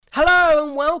Hello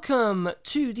and welcome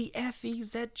to the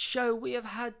FEZ show. We have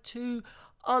had two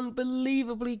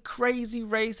unbelievably crazy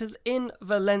races in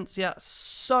Valencia.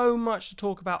 So much to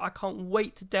talk about. I can't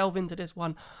wait to delve into this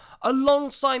one.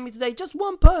 Alongside me today, just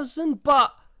one person,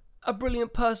 but a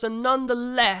brilliant person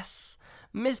nonetheless.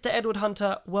 Mr. Edward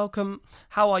Hunter, welcome.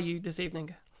 How are you this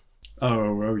evening?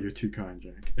 Oh, you're too kind,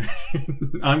 Jack.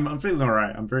 I'm feeling all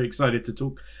right. I'm very excited to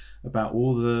talk about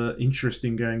all the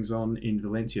interesting goings on in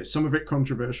Valencia. Some of it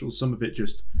controversial, some of it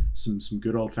just some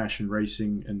good old-fashioned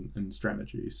racing and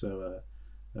strategy. So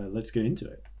let's get into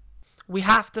it. We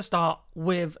have to start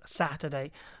with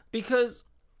Saturday because,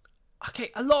 okay,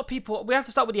 a lot of people, we have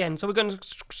to start with the end. So we're going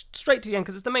straight to the end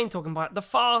because it's the main talking part. The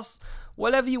farce,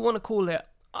 whatever you want to call it.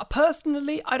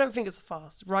 Personally, I don't think it's a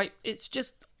farce, right? It's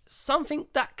just something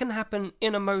that can happen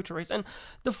in a motor race. And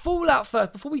the fallout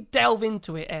first, before we delve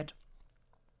into it, Ed,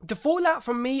 the fallout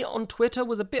from me on Twitter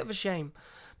was a bit of a shame.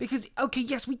 Because, okay,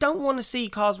 yes, we don't want to see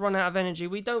cars run out of energy.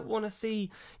 We don't want to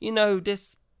see,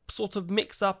 this sort of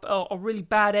mix-up or really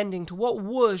bad ending to what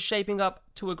was shaping up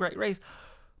to a great race.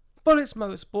 But it's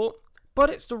motorsport.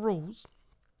 But it's the rules.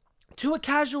 To a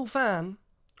casual fan,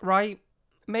 right,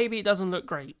 maybe it doesn't look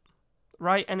great,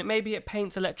 right? And maybe it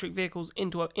paints electric vehicles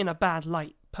in a bad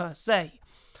light, per se.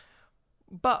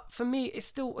 But for me, it's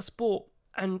still a sport.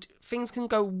 And things can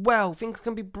go well, things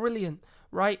can be brilliant,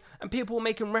 right? And people were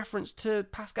making reference to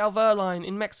Pascal Wehrlein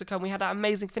in Mexico, and we had that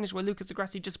amazing finish where Lucas di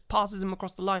Grassi just passes him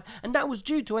across the line. And that was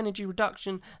due to energy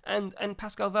reduction and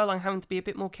Pascal Wehrlein having to be a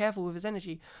bit more careful with his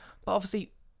energy. But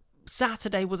obviously,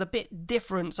 Saturday was a bit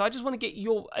different. So I just want to get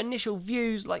your initial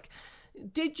views. Like,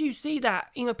 did you see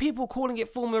that? People calling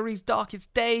it Formula E's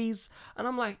darkest days. And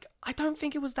I'm like, I don't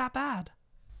think it was that bad.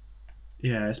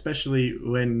 Yeah, especially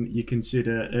when you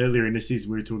consider earlier in the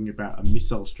season we were talking about a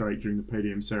missile strike during the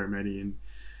podium ceremony in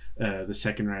the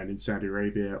second round in Saudi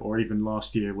Arabia, or even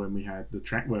last year when we had the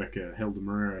track worker Helder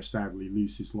Moreira sadly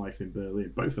lose his life in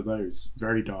Berlin. Both of those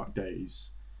very dark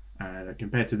days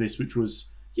compared to this, which was,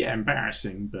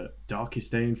 embarrassing, but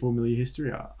darkest day in Formula E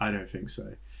history? I don't think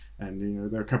so.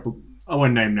 And, there are a couple, I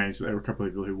won't name names, but there were a couple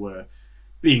of people who were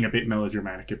being a bit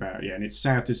melodramatic about it. And it's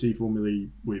sad to see Formula E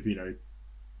with,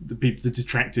 the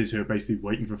detractors who are basically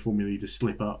waiting for Formula E to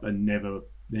slip up and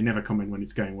they never comment when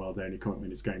it's going well, they only comment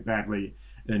when it's going badly.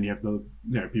 And then you have the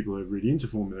people who are really into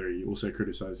Formula E also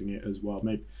criticizing it as well,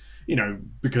 maybe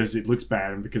because it looks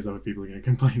bad and because other people are going to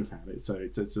complain about it. So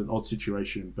it's an odd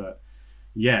situation, but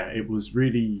it was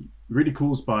really really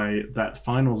caused by that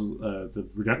final the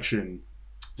reduction,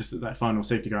 just that final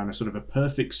safety car, and a sort of a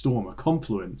perfect storm, a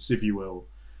confluence, if you will,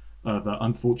 of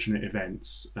unfortunate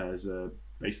events as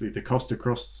basically Da Costa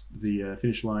crossed the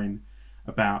finish line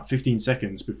about 15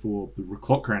 seconds before the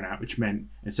clock ran out, which meant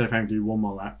instead of having to do one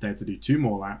more lap, they had to do two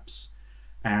more laps.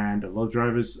 And a lot of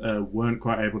drivers weren't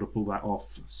quite able to pull that off.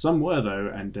 Some were,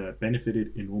 though, and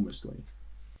benefited enormously.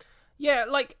 Yeah,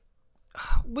 like,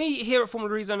 we here at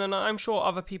Formula Reason, and I'm sure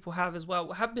other people have as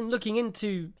well, have been looking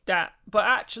into that. But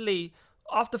actually,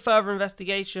 after further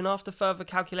investigation, after further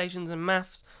calculations and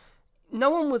maths, no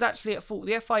one was actually at fault.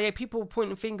 The FIA, people were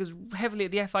pointing fingers heavily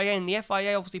at the FIA, and the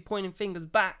FIA obviously pointing fingers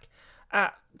back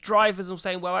at drivers and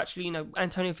saying, well, actually,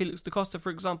 Antonio Felix da Costa, for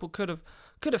example, could have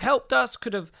helped us,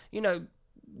 could have,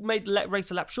 made the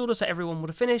race a lap shorter so everyone would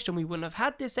have finished and we wouldn't have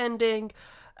had this ending.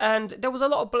 And there was a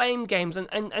lot of blame games,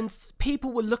 and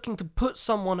people were looking to put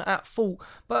someone at fault.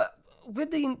 But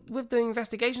with the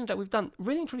investigations that we've done,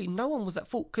 really and truly, no one was at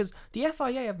fault, because the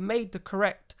FIA have made the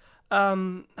correct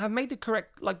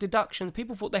deductions.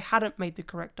 People thought they hadn't made the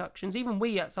correct deductions. Even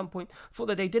we at some point thought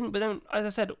that they didn't, but then, as I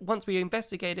said, once we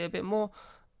investigated a bit more,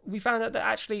 we found out that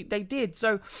actually they did.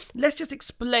 So let's just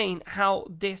explain how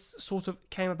this sort of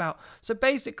came about. So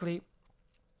basically,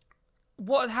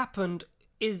 what had happened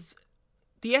is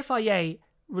the FIA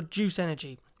reduced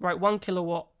energy, right? 1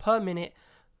 kilowatt per minute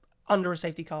under a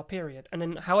safety car period. And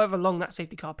then however long that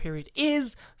safety car period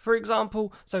is, for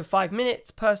example, so 5 minutes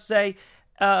per se,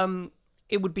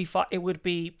 it would be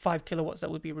 5 kilowatts that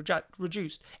would be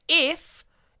reduced. If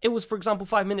it was, for example,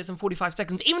 5 minutes and 45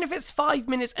 seconds, even if it's 5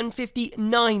 minutes and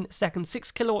 59 seconds,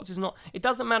 6 kilowatts is not, it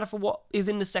doesn't matter for what is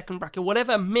in the second bracket,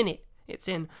 whatever minute it's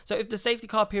in. So if the safety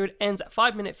car period ends at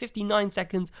 5 minutes, 59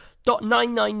 seconds,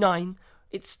 .999,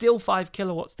 it's still 5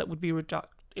 kilowatts that would be reduced.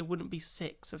 It wouldn't be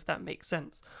 6, if that makes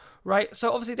sense, right?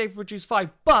 So obviously they've reduced 5,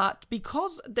 but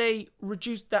because they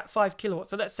reduced that 5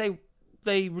 kilowatts, so let's say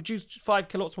they reduced 5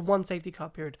 kilowatts for one safety car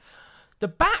period, the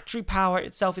battery power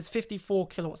itself is 54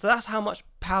 kilowatts. So that's how much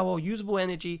power, usable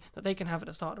energy that they can have at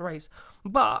the start of the race.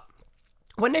 But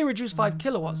when they reduce 5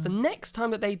 kilowatts, the next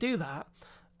time that they do that,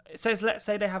 it says, let's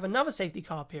say they have another safety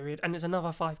car period and it's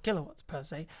another 5 kilowatts per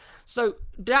se. So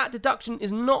that deduction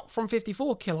is not from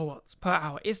 54 kilowatts per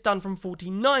hour. It's done from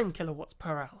 49 kilowatts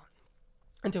per hour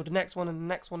until the next one and the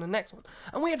next one and the next one.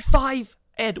 And we had 5,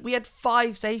 Ed. We had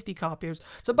 5 safety car periods.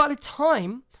 So by the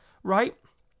time the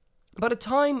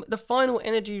final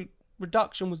energy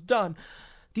reduction was done,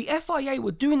 the FIA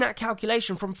were doing that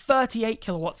calculation from 38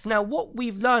 kilowatts. Now, what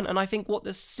we've learned, and I think what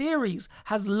the series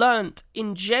has learnt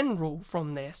in general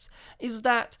from this, is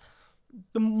that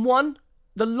the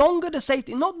longer the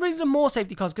safety, not really the more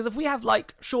safety cars, because if we have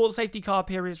like short safety car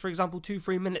periods, for example,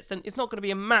 2-3 minutes, then it's not going to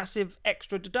be a massive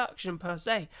extra deduction per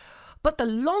se. But the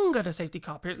longer the safety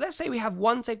car period, let's say we have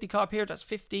one safety car period that's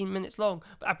 15 minutes long,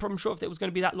 but I'm sure if it was going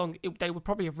to be that long, they would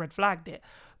probably have red flagged it.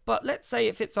 But let's say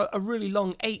if it's a really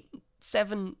long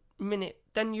 8-7 minute,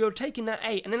 then you're taking that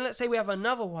 8, and then let's say we have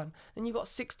another one, then you've got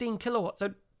 16 kilowatts.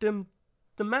 So the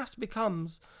maths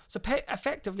becomes, so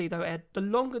effectively though, Ed, the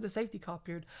longer the safety car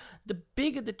period, the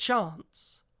bigger the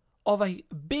chance of a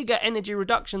bigger energy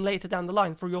reduction later down the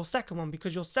line for your second one,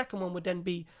 because your second one would then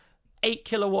be 8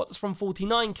 kilowatts from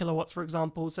 49 kilowatts, for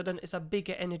example. So then it's a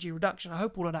bigger energy reduction. I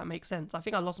hope all of that makes sense. I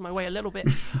think I lost my way a little bit,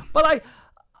 but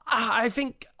I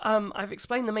think I've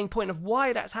explained the main point of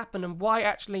why that's happened and why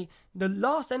actually the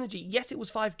last energy, yes, it was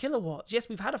 5 kilowatts. Yes,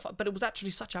 we've had but it was actually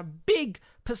such a big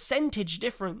percentage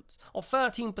difference of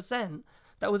 13%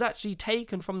 that was actually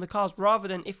taken from the cars, rather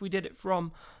than if we did it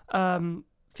from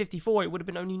 54, it would have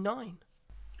been only 9.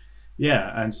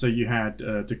 Yeah, and so you had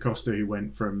Da Costa, who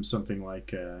went from something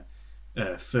like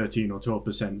 13 or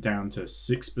 12% down to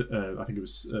 6. I think it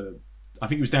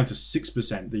was down to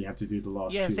 6% that you had to do the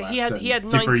last 2 laps. Yeah, so he had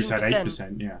 19%. De Vries had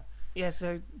 8%. Yeah. Yeah,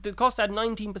 so Da Costa had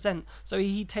 19%, so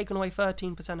he'd taken away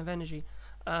 13% of energy.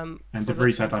 And De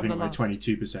Vries had, I think, like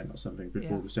 22% or something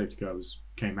before the safety car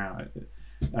came out.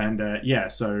 And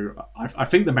so I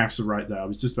think the maths are right there. I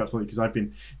was just about to, because I've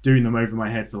been doing them over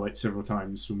my head for like several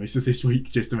times for most of this week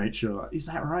just to make sure, is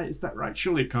that right? Is that right?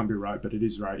 Surely it can't be right, but it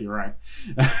is right. You're right.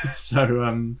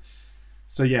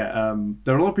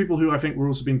 There are a lot of people who I think were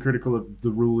also being critical of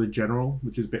the rule in general,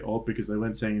 which is a bit odd because they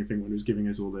weren't saying anything when it was giving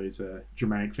us all those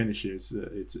dramatic finishes.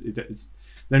 It's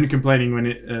they're only complaining when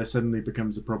it suddenly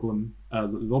becomes a problem. A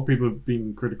lot of people have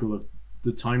been critical of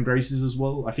the timed races as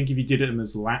well. I think if you did it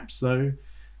as laps though,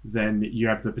 then you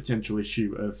have the potential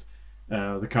issue of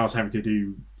the cars having to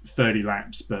do 30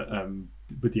 laps, but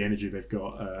with the energy they've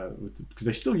got, because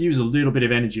they still use a little bit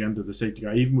of energy under the safety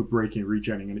car, even with braking and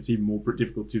regenning, and it's even more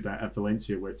difficult to do that at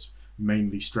Valencia, where it's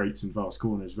mainly straights and fast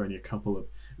corners, with only a couple of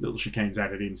little chicanes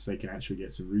added in, so they can actually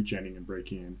get some regenning and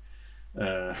braking in.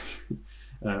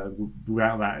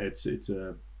 Without that, it's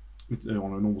on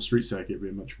a normal street circuit, it'd be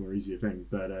a much more easier thing.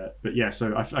 But yeah,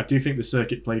 so I do think the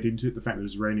circuit played into it. The fact that it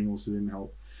was raining also didn't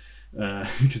help,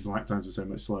 because the lap times were so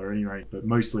much slower anyway, but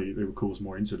mostly it would cause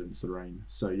more incidents, the rain.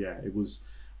 So yeah, it was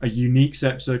a unique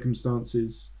set of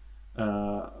circumstances,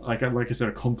 like I said,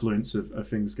 a confluence of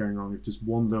things going wrong. If just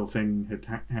one little thing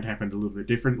had happened a little bit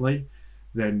differently,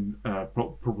 then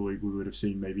probably we would have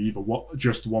seen maybe either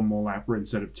just one more lap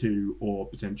instead of 2, or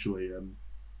potentially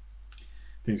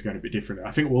things going a bit different.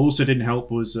 I think what also didn't help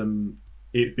was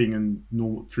it being a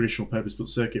normal traditional purpose-built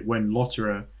circuit. When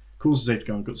Lotterer, course safety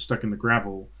car, got stuck in the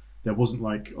gravel, there wasn't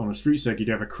like on a street circuit you'd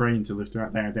have a crane to lift her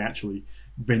out. They had to actually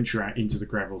venture out into the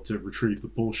gravel to retrieve the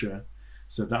Porsche.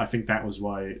 So I think that was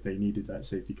why they needed that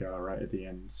safety car right at the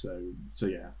end. So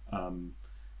yeah,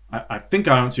 I think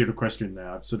I answered your question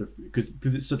there. I've sort of, because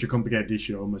it's such a complicated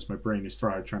issue, almost my brain is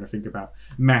fried trying to think about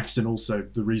maths and also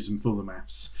the reason for the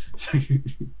maths.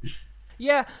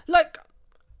 Yeah, like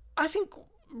I think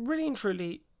really and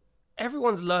truly,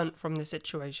 everyone's learned from this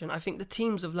situation. I think the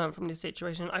teams have learned from this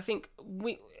situation. I think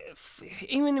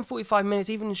even in 45 minutes,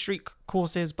 even in street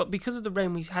courses, but because of the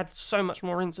rain, we had so much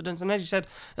more incidents. And as you said,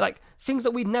 like things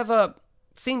that we'd never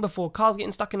seen before, cars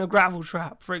getting stuck in a gravel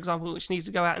trap, for example, which needs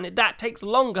to go out, and that takes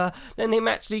longer than them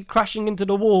actually crashing into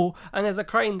the wall, and there's a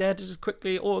crane there to just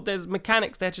quickly, or there's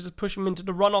mechanics there to just push them into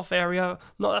the runoff area.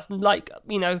 Not that's like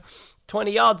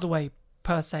 20 yards away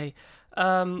per se.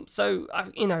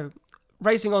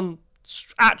 Racing on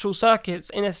actual circuits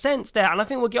in a sense there, and I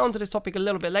think we'll get onto this topic a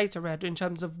little bit later, Red, in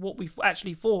terms of what we've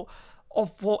actually thought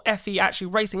of for FE actually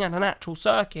racing at an actual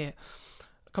circuit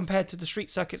compared to the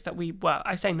street circuits that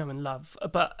I say know and love,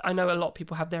 but I know a lot of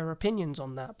people have their opinions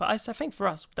on that, but I think for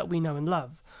us that we know and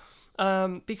love,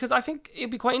 because I think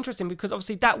it'd be quite interesting, because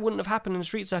obviously that wouldn't have happened in a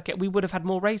street circuit. We would have had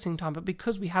more racing time, but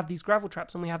because we have these gravel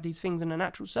traps and we have these things in a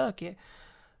natural circuit,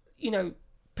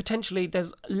 potentially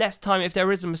there's less time. If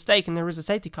there is a mistake and there is a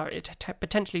safety car, it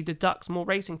potentially deducts more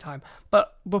racing time.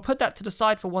 But we'll put that to the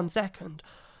side for 1 second.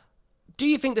 Do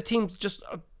you think the teams just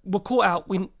were caught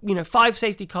out. 5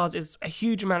 safety cars is a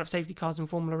huge amount of safety cars in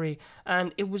Formula E,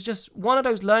 and it was just one of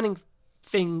those learning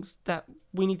things that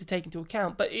we need to take into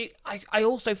account. But I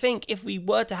also think if we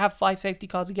were to have 5 safety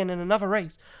cars again in another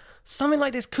race, something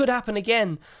like this could happen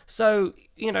again. So,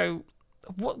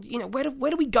 where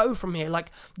do we go from here?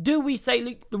 Like, do we say,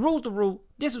 look, the rule's the rule,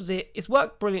 this was it, it's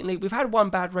worked brilliantly, we've had one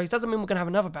bad race, doesn't mean we're going to have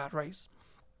another bad race.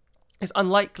 It's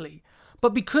unlikely.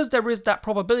 But because there is that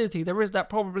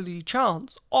probability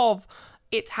chance of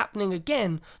it happening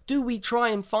again, do we try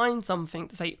and find something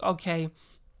to say, okay,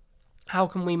 how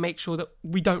can we make sure that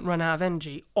we don't run out of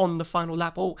energy on the final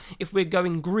lap? Or if we're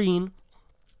going green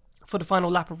for the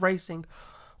final lap of racing,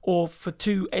 or for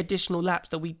 2 additional laps,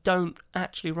 that we don't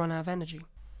actually run out of energy.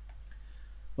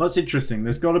 Well, that's interesting.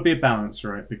 There's got to be a balance,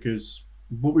 right? Because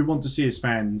what we want to see as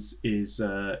fans is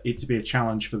it to be a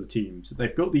challenge for the teams.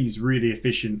 They've got these really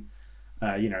efficient,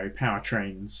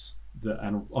 powertrains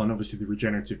and obviously the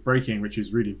regenerative braking, which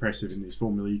is really impressive in these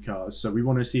Formula E cars. So we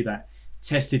want to see that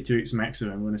tested to its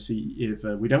maximum. We want to see if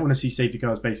we don't want to see safety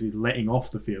cars basically letting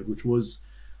off the field, which was,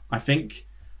 I think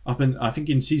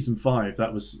in season 5,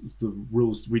 that was the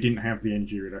rules. We didn't have the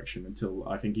energy reduction until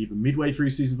I think either midway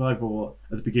through season 5 or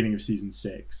at the beginning of season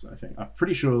 6. I'm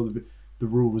pretty sure the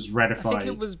rule was ratified. I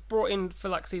think it was brought in for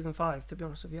like season 5, to be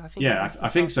honest with you. I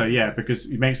think so. Yeah, because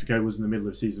Mexico was in the middle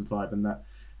of season 5, and that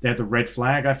they had the red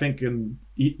flag, I think, and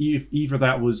either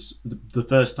that was the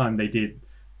first time they did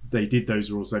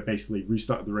those rules. They basically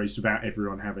restarted the race without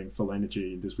everyone having full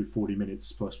energy, and just with 40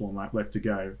 minutes plus 1 lap left to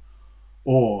go,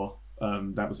 or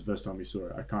that was the first time we saw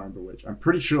it. I can't remember which. I'm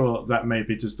pretty sure that may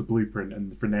be just the blueprint,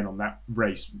 and from then on, that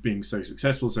race being so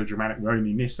successful, so dramatic, where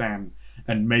only Nissan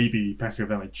and maybe Pascal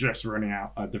Wehrlein just running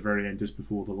out at the very end just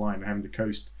before the line, having to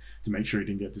coast to make sure he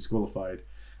didn't get disqualified,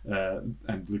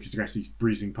 and Lucas Grassi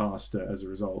breezing past as a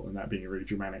result, and that being a really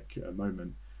dramatic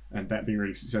moment, and that being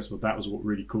really successful. That was what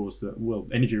really caused that. Well,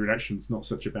 energy reduction is not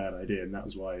such a bad idea, and that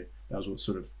was what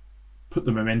sort of put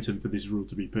the momentum for this rule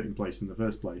to be put in place in the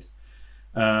first place.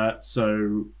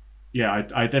 So yeah,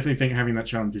 I definitely think having that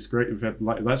challenge is great. We've had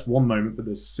that's one moment, but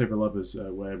there's several others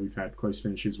where we've had close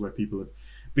finishes where people have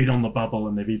been on the bubble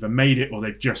and they've either made it or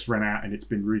they've just run out, and it's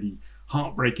been really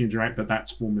heartbreaking and dramatic. But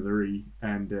that's Formula E,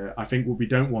 and I think what we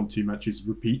don't want too much is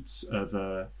repeats of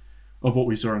what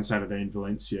we saw on Saturday in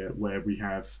Valencia, where we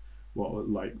have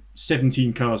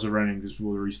 17 cars are running just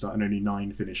before the restart and only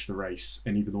 9 finished the race,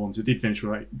 and even the ones that did finish,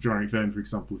 like Jean-Eric Vergne, for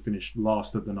example, who finished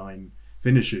last of the 9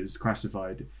 finishers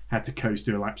classified, had to coast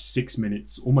to a lap 6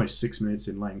 minutes, almost 6 minutes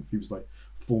in length. He was like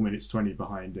 4 minutes 20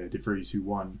 behind De Vries, who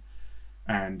won.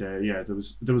 And there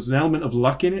was an element of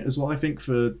luck in it as well, I think,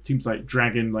 for teams like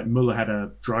Dragon. Like Muller had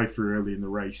a drive-through early in the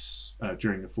race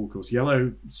during a full course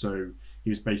yellow, so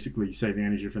he was basically saving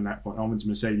energy from that point. Almond's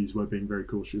Mercedes were being very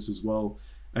cautious as well,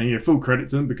 and full credit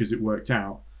to them because it worked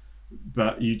out.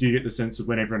 But you do get the sense of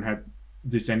when everyone had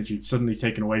this energy suddenly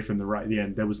taken away from them right at the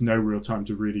end, there was no real time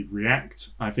to really react.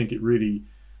 I think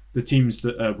the teams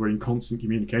that were in constant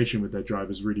communication with their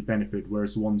drivers really benefited,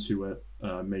 whereas the ones who were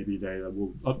maybe they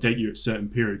will update you at certain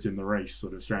periods in the race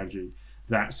sort of strategy,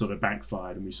 that sort of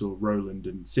backfired, and we saw Roland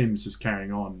and Sims just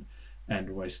carrying on and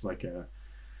almost like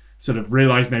sort of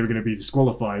realising they were going to be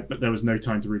disqualified, but there was no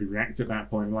time to really react at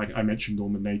that point. Like I mentioned,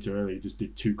 Norman Nato earlier just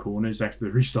did 2 corners after the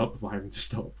restart before having to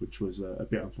stop, which was a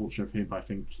bit unfortunate for him, but I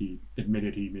think he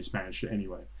admitted he mismanaged it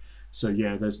anyway. So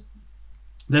yeah,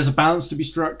 there's a balance to be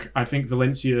struck. I think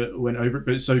Valencia went over it,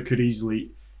 but so could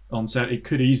easily on Saturday, it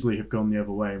could easily have gone the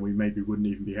other way, and we maybe wouldn't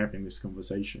even be having this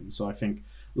conversation. So I think,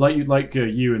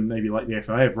 you and maybe like the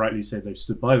FIA have rightly said, they've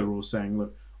stood by the rules, saying,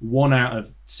 look, 1 out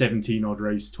of 17 odd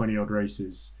races, 20 odd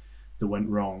races that went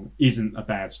wrong isn't a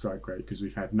bad strike rate, because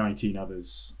we've had 19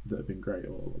 others that have been great,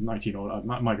 or 19 odd,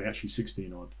 might be actually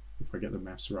 16 odd if I get the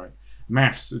maths right.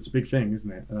 Maths, it's a big thing,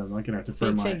 isn't it? I'm going to have to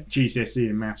throw my GCSE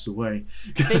in maths away.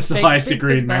 That's the highest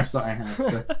degree in maths that I have.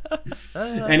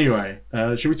 So. Anyway,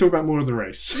 should we talk about more of the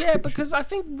race? Yeah, because I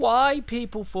think why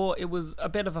people thought it was a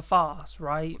bit of a farce,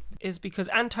 right, is because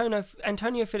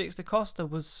Antonio Felix da Costa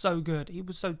was so good. He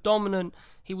was so dominant.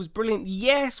 He was brilliant.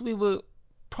 Yes, we were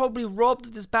probably robbed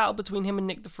of this battle between him and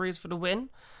Nick de Vries for the win,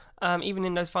 even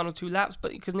in those final 2 laps,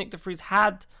 but because Nick de Vries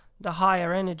had the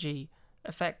higher energy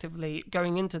effectively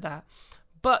going into that.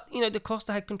 But, da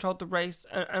Costa had controlled the race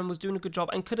and was doing a good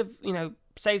job and could have,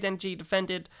 saved energy,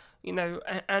 defended,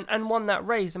 and won that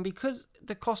race. And because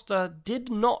da Costa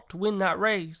did not win that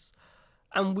race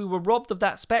and we were robbed of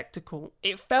that spectacle,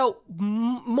 it felt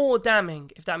more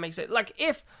damning, if that makes it. Like,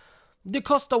 if da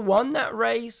Costa won that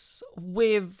race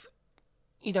with,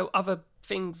 other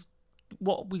things,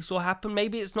 what we saw happen,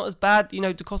 maybe it's not as bad.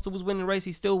 Da Costa was winning the race,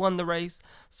 he still won the race.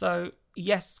 So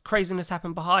yes, craziness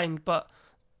happened behind, but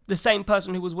the same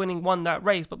person who was winning won that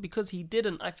race. But because he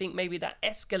didn't, I think maybe that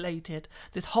escalated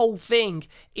this whole thing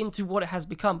into what it has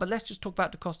become. But let's just talk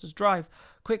about Da Costa's drive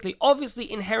quickly.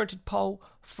 Obviously inherited pole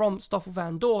from Stoffel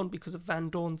Vandoorne because of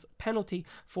Vandoorne's penalty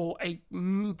for a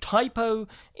typo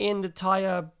in the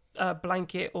tyre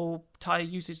blanket or tyre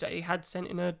usage that he had sent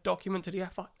in a document to the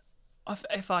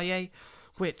FIA,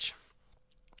 which,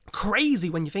 crazy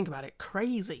when you think about it,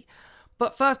 crazy.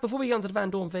 But first, before we get onto the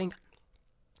Vandoorne thing,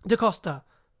 Da Costa,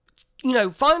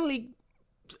 finally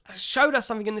showed us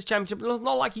something in this championship. It's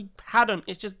not like he hadn't,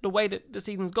 it's just the way that the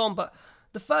season's gone. But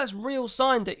the first real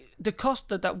sign that Da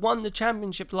Costa, that won the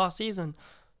championship last season,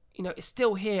 is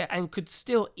still here and could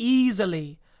still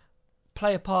easily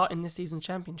play a part in this season's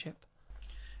championship.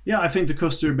 Yeah, I think Da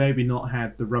Costa maybe not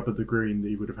had the rub of the green that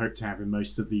he would have hoped to have in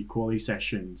most of the quali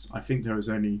sessions. I think there was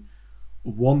only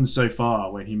one so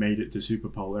far when he made it to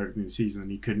Superpole early in the season,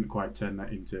 and he couldn't quite turn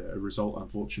that into a result,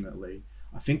 unfortunately.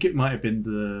 I think it might have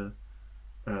been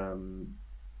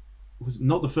was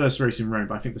not the first race in Rome,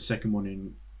 but I think the second one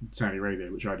in Saudi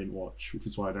Arabia, which I didn't watch, which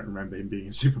is why I don't remember him being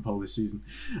in Superpole this season.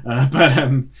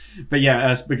 But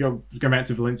yeah, going back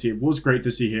to Valencia, it was great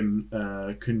to see him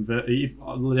convert.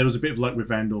 There was a bit of luck with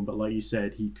Vandoorne, but like you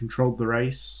said, he controlled the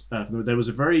race. There was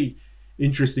a very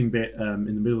interesting bit in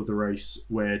the middle of the race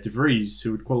where De Vries,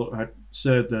 who had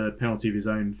served the penalty of his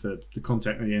own for the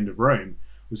contact at the end of Rome,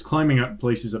 was climbing up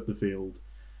places up the field,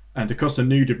 and Da Costa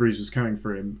knew De Vries was coming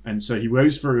for him, and so he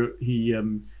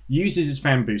uses his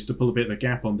fan boost to pull a bit of a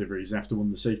gap on De Vries after one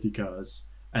of the safety cars,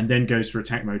 and then goes for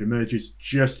attack mode, emerges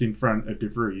just in front of De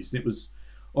Vries. And it was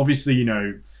obviously,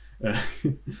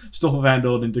 Stoffel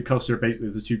Vandoorne and Da Costa are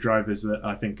basically the two drivers that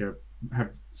I think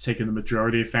have taken the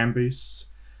majority of fan boosts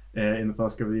in the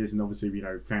past couple of years, and obviously,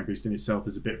 fan boost in itself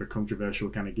is a bit of a controversial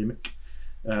kind of gimmick.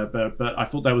 But I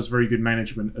thought that was very good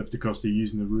management of Da Costa,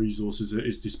 using the resources at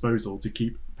his disposal to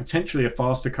keep potentially a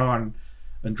faster car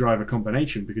and driver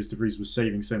combination, because De Vries was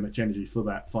saving so much energy for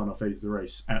that final phase of the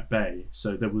race at bay.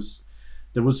 So there was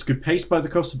good pace by Da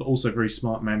Costa, but also very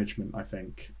smart management, I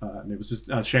think. And it was just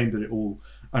a shame that it all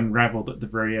unravelled at the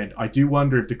very end. I do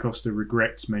wonder if Da Costa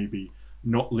regrets maybe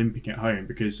not limping at home,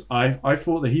 because I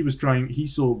thought that he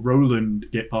saw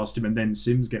Roland get past him and then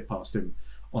Sims get past him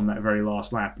on that very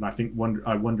last lap, and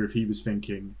I wonder if he was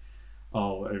thinking,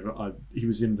 he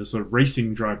was in the sort of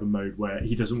racing driver mode where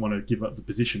he doesn't want to give up the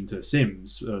position to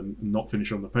Sims and not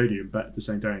finish on the podium, but at the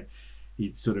same time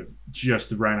he sort of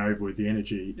just ran over with the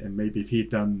energy, and maybe if he had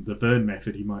done the Verne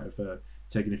method he might have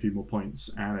taken a few more points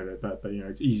out of it, but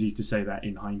it's easy to say that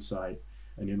in hindsight,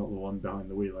 and you're not the one behind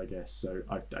the wheel, I guess. So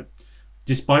I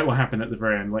despite what happened at the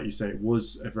very end, like you say, it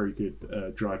was a very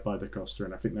good drive by Da Costa,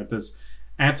 and I think that does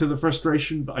add to the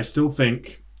frustration, but I still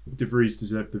think De Vries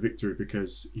deserved the victory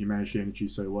because he managed the energy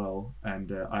so well,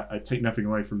 and I take nothing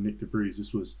away from Nick De Vries.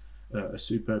 This was a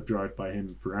superb drive by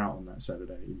him throughout on that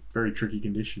Saturday in very tricky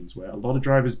conditions where a lot of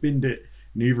drivers binned it,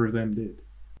 neither of them did.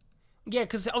 Yeah,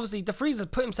 because obviously De Vries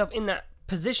had put himself in that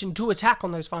position to attack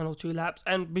on those final two laps,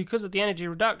 and because of the energy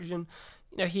reduction,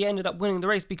 he ended up winning the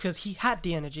race because he had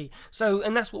the energy. So,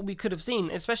 and that's what we could have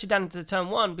seen, especially down into the turn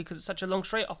one, because it's such a long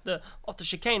straight off the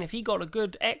chicane. If he got a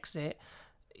good exit,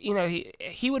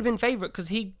 he would have been favourite, because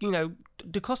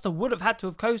Da Costa would have had to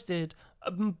have coasted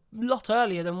a lot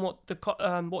earlier than what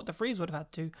De Vries would have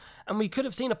had to, and we could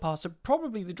have seen a pass. So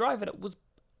probably the driver that was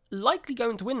likely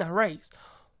going to win that race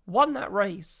won that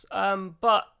race,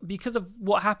 but because of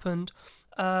what happened,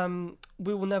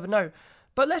 we will never know.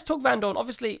 But let's talk Vandoorne.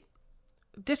 Obviously,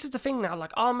 this is the thing now,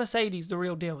 like, are Mercedes the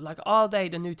real deal? Like, are they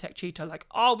the new Tech Cheetah? Like,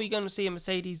 are we going to see a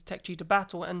Mercedes Tech Cheetah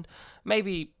battle? And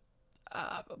maybe,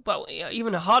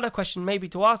 even a harder question maybe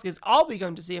to ask is, are we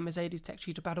going to see a Mercedes Tech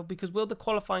Cheetah battle? Because will the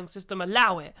qualifying system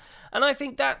allow it? And I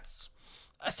think that's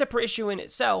a separate issue in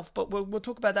itself, but we'll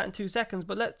talk about that in 2 seconds.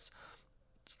 But let's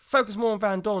focus more on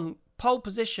Vandoorne. Pole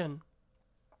position,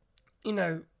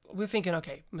 we're thinking,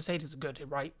 okay, Mercedes are good,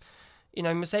 right?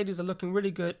 Mercedes are looking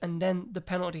really good, and then the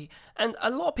penalty. And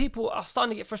a lot of people are starting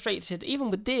to get frustrated,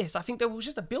 even with this. I think there was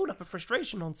just a build-up of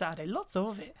frustration on Saturday, lots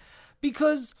of it.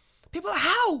 Because people are,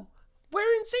 how? We're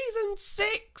in season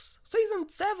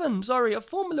 7, of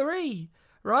Formula E,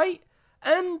 right?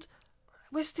 And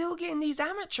we're still getting these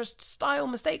amateur-style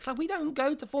mistakes. Like, we don't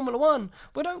go to Formula 1,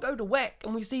 we don't go to WEC,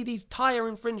 and we see these tyre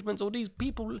infringements or these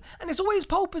people, and it's always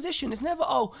pole position. It's never,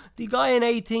 the guy in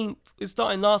 18th is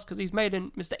starting last because he's made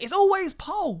a mistake. It's always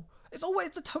pole. It's always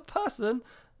the top person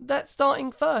that's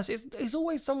starting first. It's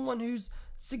always someone who's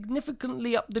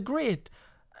significantly up the grid.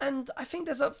 And I think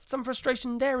there's some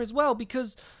frustration there as well,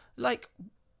 because,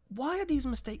 why are these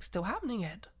mistakes still happening,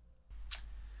 Ed?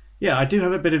 Yeah, I do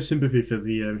have a bit of sympathy for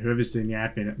the whoever's doing the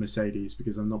admin at Mercedes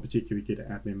because I'm not particularly good at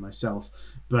admin myself,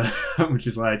 but which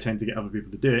is why I tend to get other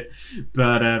people to do it.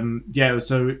 But yeah,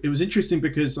 so it was interesting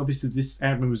because obviously this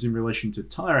admin was in relation to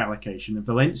tire allocation, and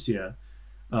Valencia.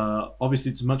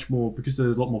 Obviously, it's much more because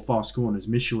there's a lot more fast corners.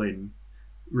 Michelin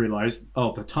realised,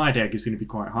 oh, the tire deg is going to be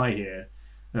quite high here.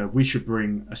 We should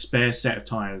bring a spare set of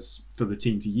tyres for the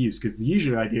team to use because the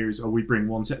usual idea is, oh, we bring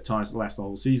one set of tyres that last the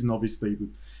whole season. Obviously,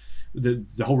 the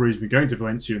whole reason we're going to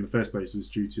Valencia in the first place was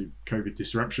due to COVID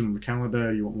disruption on the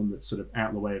calendar. You want one that's sort of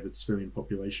out of the way of the civilian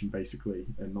population, basically,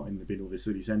 and not in the middle of the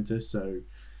city centre. So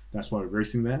that's why we're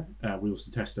racing there. We also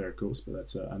test there, of course, but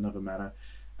that's another matter.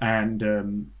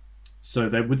 And so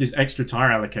with this extra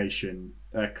tyre allocation,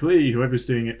 clearly whoever's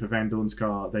doing it for Van Dorn's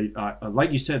car, they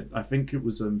like you said, I think it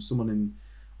was someone in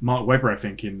Mark Webber, I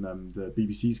think, in the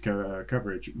BBC's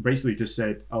coverage, basically just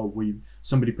said, oh,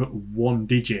 somebody put one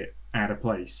digit out of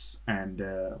place and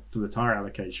for the tyre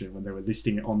allocation when they were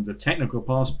listing it on the technical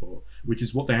passport, which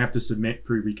is what they have to submit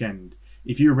pre-weekend.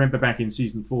 If you remember back in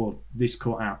season 4, this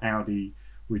caught out Audi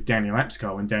with Daniel App's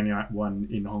car when Daniel App won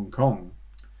in Hong Kong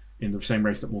in the same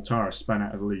race that Mortara spun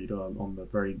out of the lead on the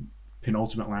very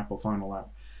penultimate lap or final lap.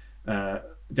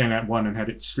 Daniel App won and had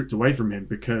it stripped away from him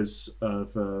because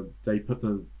of they put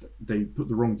the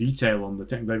wrong detail on the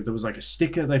tank. There was like a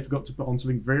sticker they forgot to put on,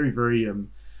 something very, very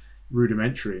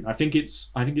rudimentary. I think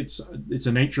it's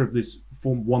a nature of this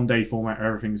one day format where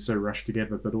everything's so rushed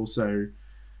together, but also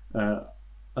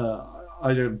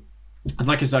I don't.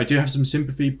 Like I said, I do have some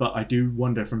sympathy, but I do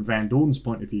wonder from Van Dorn's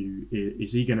point of view,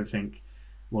 is he going to think,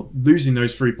 well, losing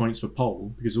those 3 points for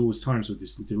pole, because all his times were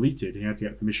just deleted, he had to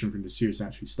get permission from the stewards to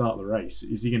actually start the race.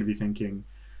 Is he going to be thinking,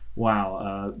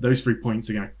 wow, those 3 points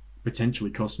are going to potentially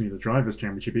cost me the Drivers'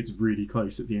 Championship? It's really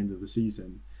close at the end of the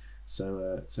season.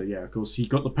 So yeah, of course, he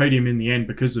got the podium in the end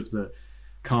because of the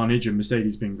carnage and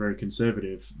Mercedes being very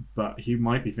conservative, but he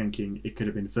might be thinking it could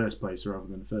have been first place rather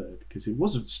than third, because it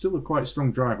was still a quite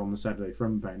strong drive on the Saturday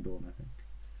from Van Dorn, I think.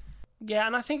 Yeah,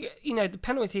 and I think, the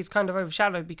penalty is kind of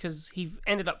overshadowed because he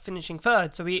ended up finishing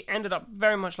third, so he ended up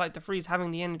very much like De Vries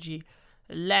having the energy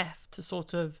left to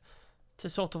sort of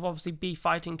obviously be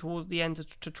fighting towards the end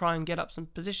to try and get up some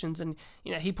positions. And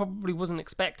he probably wasn't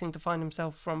expecting to find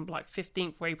himself from like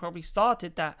 15th, where he probably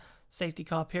started that safety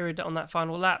car period on that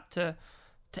final lap, to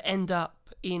end up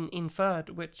in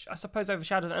third, which I suppose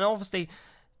overshadowed. And obviously,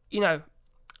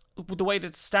 the way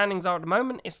the standings are at the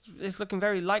moment, it's looking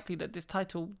very likely that this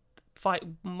title fight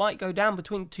might go down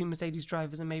between two Mercedes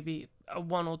drivers and maybe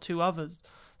one or two others.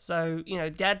 So,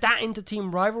 that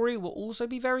inter-team rivalry will also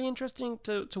be very interesting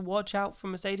to watch out for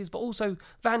Mercedes. But also,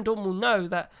 Van Dorn will know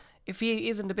that if he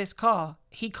is in the best car,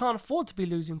 he can't afford to be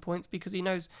losing points, because he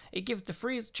knows it gives De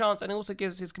Vries a chance and it also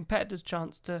gives his competitors a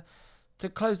chance to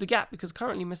close the gap, because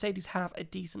currently Mercedes have a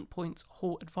decent points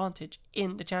haul advantage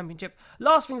in the championship.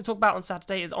 Last thing to talk about on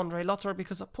Saturday is Andre Lotterer,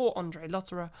 because poor Andre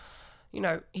Lotterer,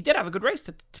 he did have a good race,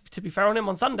 to be fair on him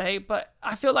on Sunday, but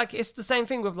I feel like it's the same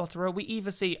thing with Lotterer. We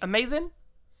either see amazing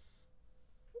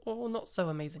or not so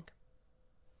amazing.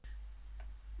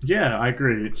 Yeah, I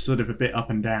agree. It's sort of a bit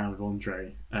up and down with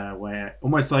Andre, where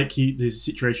almost like there's a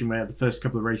situation where the first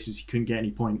couple of races he couldn't get any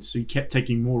points, so he kept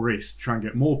taking more risks to try and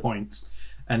get more points,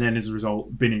 and then as a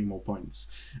result, binning more points.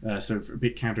 So a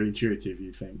bit counterintuitive,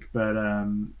 you'd think. But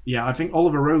yeah, I think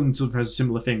Oliver Rowland sort of has a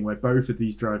similar thing, where both of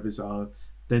these drivers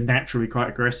they're naturally quite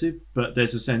aggressive, but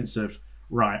there's a sense of,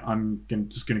 right, I'm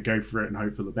just going to go for it and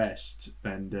hope for the best.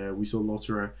 And we saw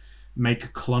Lotterer make a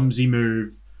clumsy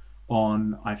move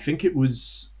on, I think it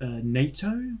was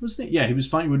Nato, wasn't it? Yeah, he was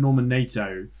fighting with Norman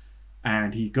Nato,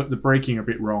 and he got the braking a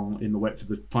bit wrong in the wet for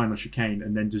the final chicane,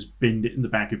 and then just binned it in the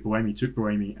back of Buemi, took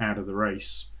Buemi out of the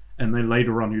race. And then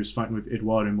later on, he was fighting with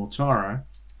Eduardo Mortara,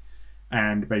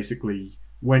 and basically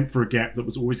went for a gap that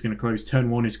was always going to close.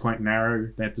 Turn 1 is quite narrow.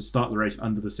 They had to start the race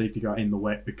under the safety car in the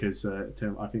wet because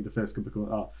I think the first couple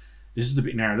thought, this is a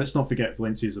bit narrow. Let's not forget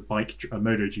Valencia is a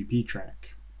MotoGP track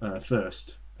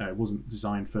first. It wasn't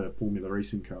designed for Formula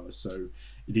racing cars, so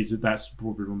that's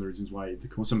probably one of the reasons why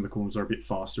some of the corners are a bit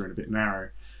faster and a bit narrow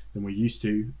than we're used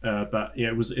to. But yeah,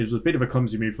 it was a bit of a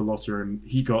clumsy move for Lotterer, and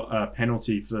he got a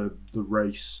penalty for the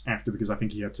race after, because I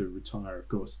think he had to retire, of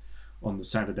course, on the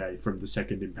Saturday from the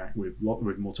second impact with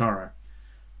Mortara.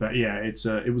 But yeah,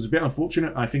 it was a bit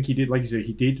unfortunate. I think he did, like you say,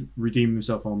 he did redeem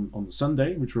himself on the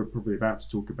Sunday, which we're probably about to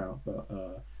talk about.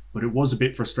 But it was a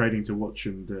bit frustrating to watch,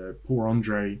 and poor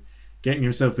Andre getting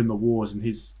himself in the wars,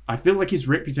 and I feel like his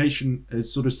reputation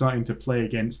is sort of starting to play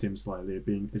against him slightly,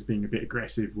 as being a bit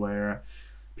aggressive, where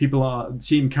people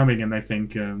see him coming and they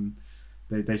think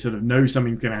They sort of know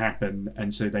something's going to happen,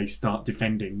 and so they start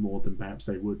defending more than perhaps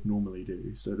they would normally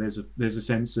do. So there's a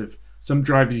sense of some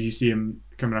drivers, you see them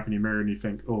coming up in your mirror and you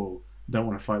think, oh, don't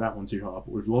want to fight that one too hard.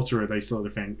 But with Lotterer, they sort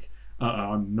of think,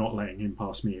 I'm not letting him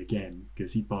pass me again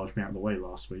because he barged me out of the way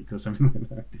last week or something like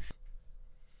that.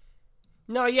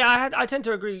 No, yeah, I tend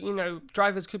to agree.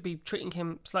 Drivers could be treating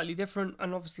him slightly different,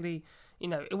 and obviously,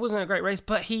 it wasn't a great race,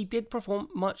 but he did perform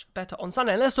much better on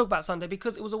Sunday. And let's talk about Sunday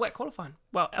because it was a wet qualifying.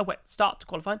 Well, a wet start to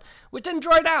qualifying, which then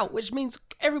dried out, which means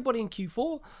everybody in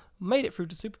Q4 made it through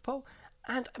to Superpole.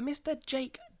 And Mr.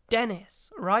 Jake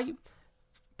Dennis, right,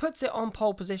 puts it on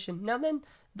pole position. Now then,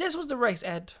 this was the race,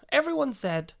 Ed. Everyone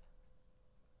said,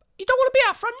 you don't want to be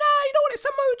out front. No, you don't want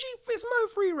it's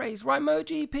a Mo3 race, right?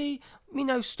 MoGP,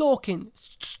 stalking.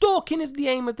 Stalking is the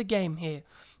aim of the game here,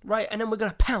 right? And then we're going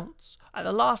to pounce at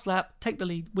the last lap, take the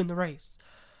lead, win the race.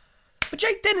 But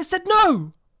Jake Dennis said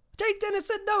no.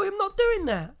 I'm not doing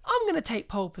that. I'm going to take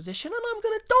pole position and I'm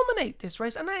going to dominate this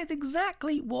race. And that is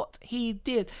exactly what he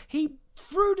did. He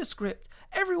threw the script.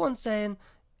 Everyone's saying,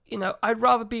 I'd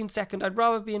rather be in second. I'd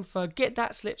rather be in third. Get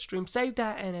that slipstream. Save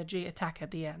that energy. Attack at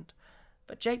the end.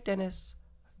 But Jake Dennis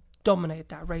dominated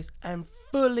that race and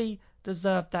fully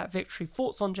deserved that victory.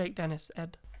 Thoughts on Jake Dennis,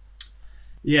 Ed?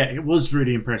 Yeah, it was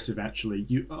really impressive,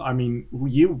 actually. I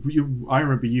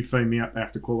remember you phoned me up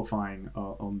after qualifying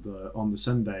on the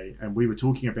Sunday, and we were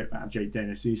talking a bit about Jake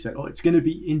Dennis. He said, it's going to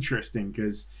be interesting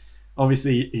because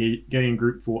obviously he getting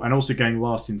Group 4 and also going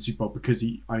last in Super Bowl because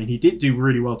he did do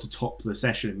really well to top the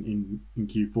session in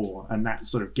Q4, and that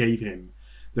sort of gave him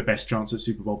the best chance at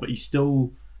Super Bowl. But he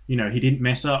still, he didn't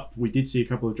mess up. We did see a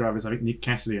couple of drivers. I think Nick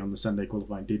Cassidy on the Sunday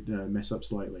qualifying did mess up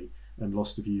slightly and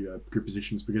lost a few group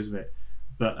positions because of it.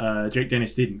 But Jake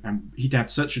Dennis didn't, and he'd had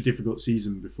such a difficult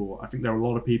season before. I think there were a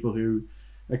lot of people who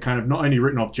had kind of not only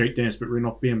written off Jake Dennis, but written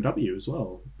off BMW as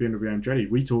well. BMW Andretti.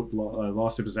 We talked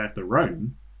last episode after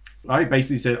Rome. I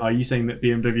basically said, are you saying that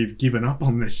BMW have given up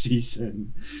on this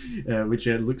season? Which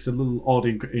looks a little odd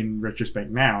in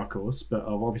retrospect now, of course, but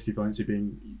obviously Valencia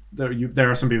being... There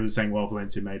are some people saying, well,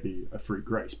 Valencia may be a freak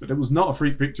race, but it was not a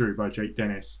freak victory by Jake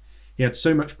Dennis. He had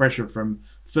so much pressure from,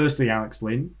 firstly, Alex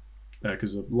Lynn,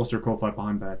 because Lotterer qualified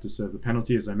behind but had to serve the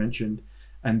penalty, as I mentioned.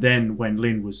 And then when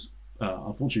Lynn was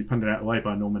unfortunately punted out of the way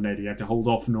by Norman Nato, he had to hold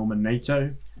off Norman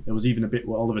Nato. There was even a bit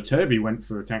where Oliver Turvey went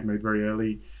for attack mode very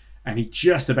early, and he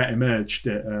just about emerged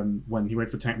when he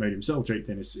went for attack mode himself, Jake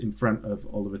Dennis, in front of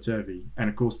Oliver Turvey. And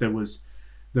of course, there was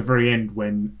the very end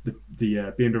when the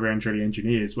BMW Andretti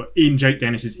engineers were in Jake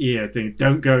Dennis's ear, thinking,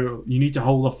 don't go, you need to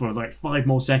hold off for like 5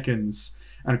 more seconds.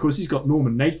 And of course, he's got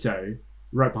Norman Nato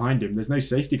right behind him. There's no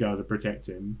safety guard to protect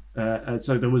him.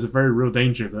 So there was a very real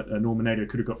danger that Norman Nato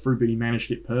could have got through, but he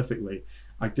managed it perfectly.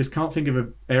 I just can't think of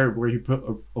an area where he put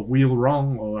a wheel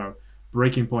wrong or a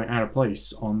braking point out of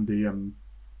place on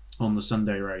the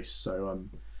Sunday race. So,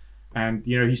 and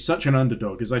he's such an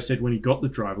underdog. As I said, when he got the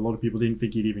drive, a lot of people didn't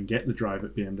think he'd even get the drive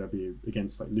at BMW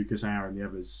against like Lucas Auer and the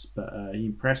others. But he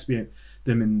impressed them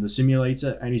in the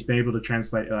simulator, and he's been able to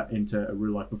translate that into a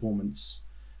real life performance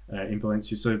in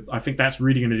Valencia. So I think that's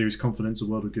really going to do his confidence a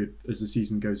world of good as the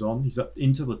season goes on. He's up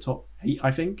into the top 8,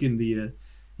 I think, in the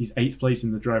he's 8th place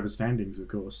in the driver's standings, of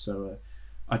course. So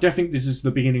I don't think this is the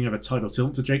beginning of a title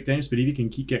tilt for Jake Dennis, but if he can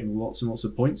keep getting lots and lots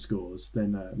of point scores,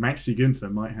 then Maxi Gunther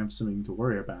might have something to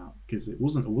worry about, because it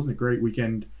wasn't a great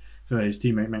weekend for his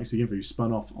teammate Maxi Gunther, who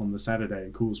spun off on the Saturday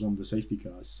and caused one of the safety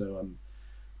cars. So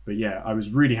but yeah, I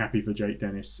was really happy for Jake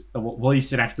Dennis. What he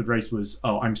said after the race was,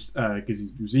 because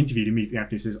he was interviewed immediately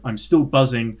after, he says, I'm still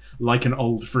buzzing like an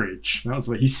old fridge. That was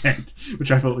what he said, which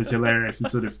I thought was hilarious.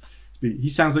 And sort of, he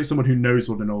sounds like someone who knows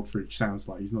what an old fridge sounds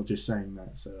like. He's not just saying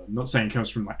that. So I'm not saying he comes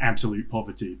from like absolute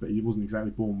poverty, but he wasn't exactly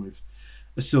born with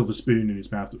a silver spoon in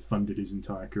his mouth that funded his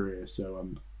entire career. So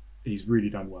he's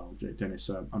really done well, Jake Dennis.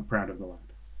 I'm proud of the lad.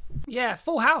 Yeah,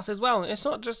 full house as well. It's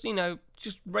not just,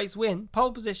 just race win.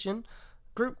 Pole position,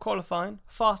 group qualifying,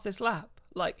 fastest lap.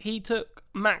 Like, he took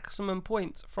maximum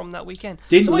points from that weekend.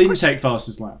 Didn't Lynn take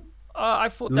fastest lap? I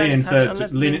thought Lynn Dennis had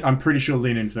it. Lynn, I'm pretty sure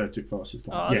Lynn in third took fastest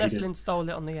lap. Unless Lynn stole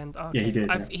it on the end. Okay. Yeah, he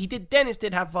did. He did. Dennis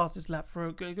did have fastest lap for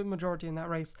a good majority in that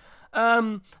race.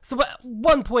 So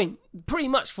 1 point, pretty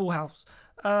much full house,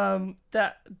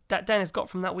 that Dennis got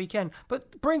from that weekend.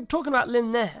 But talking about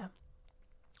Lynn there,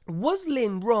 was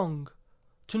Lynn wrong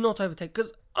to not overtake?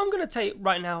 Because I'm going to tell you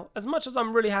right now, as much as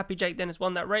I'm really happy Jake Dennis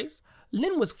won that race,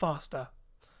 Lynn was faster,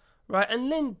 right? And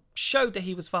Lynn showed that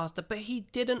he was faster, but he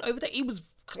didn't overtake. He was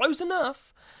close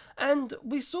enough, and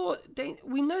we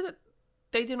know that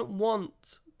they didn't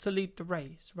want to lead the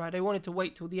race, right? They wanted to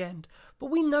wait till the end. But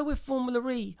we know with Formula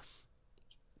E,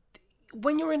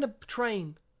 when you're in a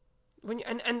train,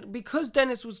 And because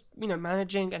Dennis was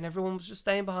managing and everyone was just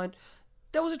staying behind,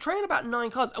 there was a train about 9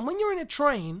 cars, and when you're in a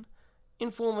train in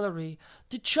Formula E,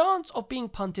 the chance of being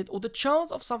punted or the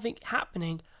chance of something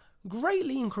happening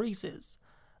greatly increases.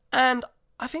 And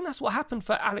I think that's what happened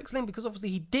for Alex Lynn, because obviously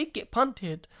he did get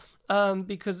punted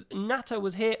because Nato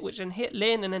was hit, which then hit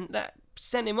Lynn, and then that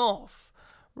sent him off,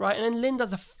 right? And then Lynn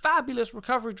does a fabulous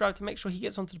recovery drive to make sure he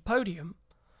gets onto the podium,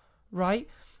 right?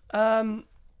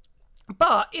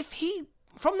 But if he,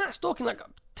 from that stalking, like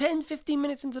 10, 15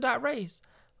 minutes into that race,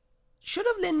 should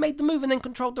have Lynn made the move and then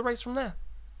controlled the race from there?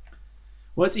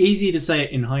 Well, it's easy to say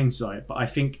it in hindsight, but I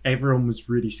think everyone was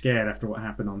really scared after what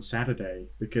happened on Saturday,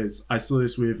 because I saw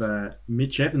this with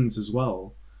Mitch Evans as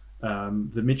well.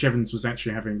 The Mitch Evans was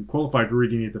actually having qualified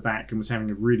really near the back and was having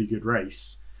a really good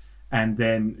race, and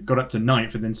then got up to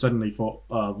ninth, and then suddenly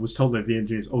was told by the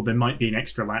engineers, there might be an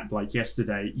extra lap like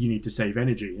yesterday, you need to save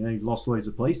energy, and then he lost loads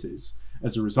of places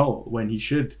as a result, when he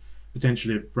should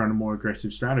potentially have run a more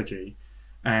aggressive strategy.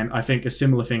 And I think a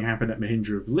similar thing happened at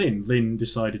Mahindra of Lynn. Lynn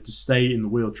decided to stay in the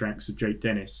wheel tracks of Jake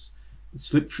Dennis,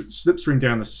 slipstream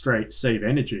down the straight, save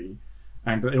energy.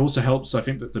 And it also helps, I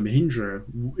think, that the Mahindra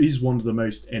is one of the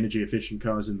most energy efficient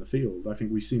cars in the field. I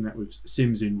think we've seen that with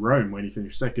Sims in Rome when he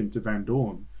finished second to Van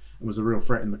Dorn and was a real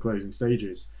threat in the closing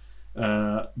stages.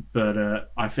 But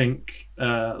I think,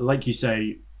 like you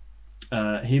say,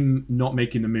 him not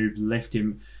making the move left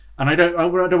him. And I don't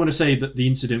want to say that the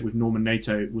incident with Norman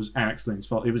Nato was Alex Lynn's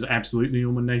fault. It was absolutely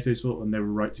Norman Nato's fault, and they were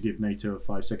right to give Nato a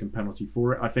 5-second penalty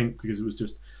for it, I think, because it was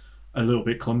just a little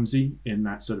bit clumsy in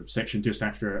that sort of section just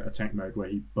after attack mode where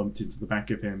he bumped into the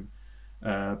back of him.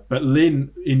 But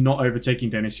Lynn, in not overtaking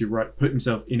Dennis, you're right, put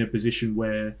himself in a position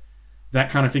where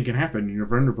that kind of thing can happen, and you're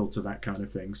vulnerable to that kind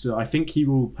of thing. So I think he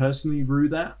will personally rue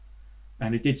that.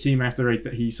 And it did seem after the race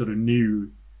that he sort of knew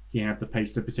he had the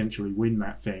pace to potentially win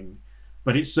that thing.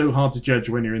 But it's so hard to judge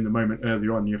when you're in the moment early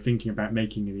on. You're thinking about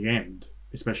making in the end,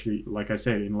 especially, like I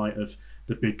said, in light of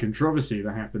the big controversy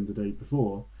that happened the day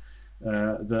before.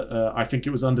 I think it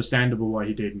was understandable why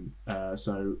he didn't.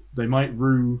 So they might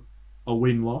rue a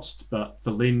win lost, but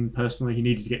for Lynn personally, he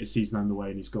needed to get his season underway,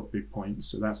 and he's got big points.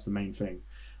 So that's the main thing,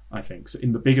 I think. So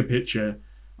in the bigger picture,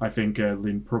 I think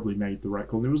Lynn probably made the right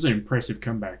call. And it was an impressive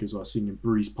comeback as well, seeing him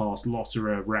breeze past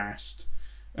Lotterer, Rast,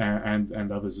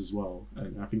 and others as well,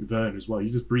 and I think Verne as well.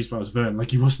 He just breezed past Verne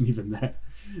like he wasn't even there.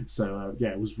 So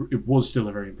it was still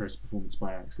a very impressive performance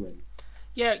by Alex Lynn.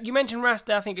 Yeah, you mentioned Rast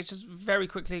there. I think it's just very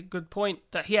quickly a good point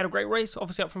that he had a great race.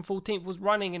 Obviously, up from 14th, was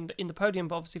running in the podium,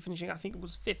 but obviously finishing, I think it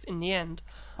was 5th in the end.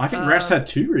 I think Rast had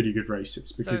 2 really good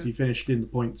races because he finished in the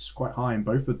points quite high in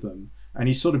both of them, and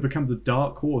he's sort of become the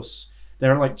dark horse.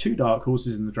 There are like 2 dark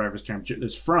horses in the Drivers' Championship.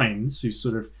 There's Freins, who's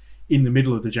sort of in the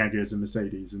middle of the Jaguars and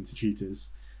Mercedes and Techeetahs,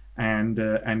 and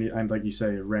like you say,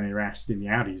 René Rast in the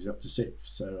Audis up to 6th.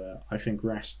 So I think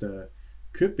Rast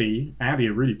could be. Audi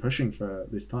are really pushing for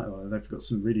this title, and they've got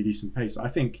some really decent pace. I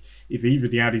think if either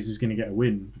of the Audis is going to get a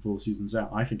win before the season's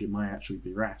out, I think it might actually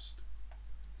be Rast.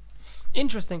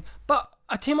 Interesting. But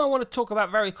a team I want to talk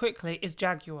about very quickly is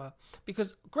Jaguar,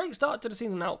 because great start to the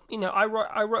season. Now, I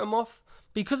wrote them off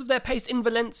because of their pace in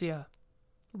Valencia,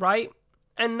 right?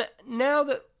 And now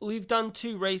that we've done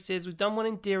 2 races, we've done one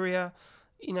in Diriyah,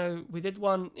 we did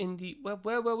one in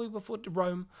where were we before?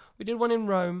 Rome. We did one in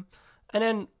Rome, and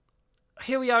then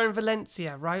here we are in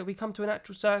Valencia, right? We come to an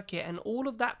actual circuit, and all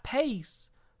of that pace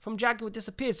from Jaguar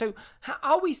disappears. So how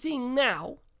are we seeing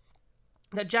now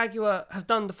that Jaguar have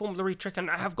done the Formula E trick and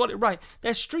have got it right?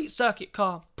 Their street circuit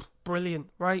car, brilliant,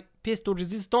 right? Piste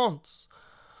resistance.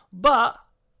 But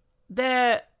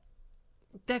their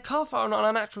car on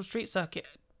an actual street circuit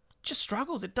just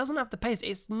struggles. It doesn't have the pace.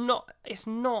 It's not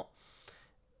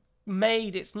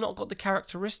got the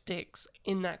characteristics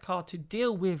in that car to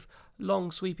deal with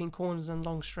long sweeping corners and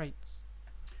long straights.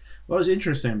 Well, it's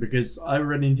interesting because I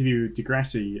read an interview with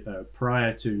Degrassi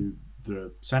prior to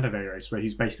the Saturday race where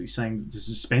he's basically saying that the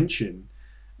suspension,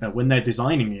 when they're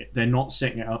designing it, they're not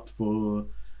setting it up for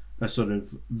a sort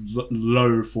of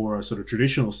low for a sort of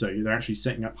traditional circuit. They're actually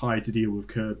setting up high to deal with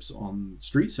curbs on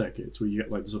street circuits where you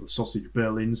get like the sort of sausage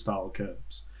Berlin style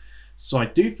curbs. So I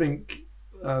do think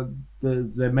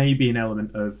there may be an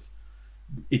element of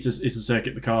it's a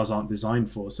circuit the cars aren't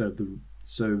designed for,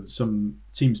 so some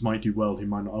teams might do well who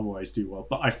might not otherwise do well.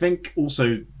 But I think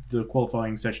also the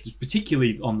qualifying sessions,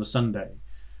 particularly on the Sunday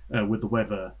with the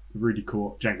weather, really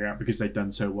caught Jaguar out because they'd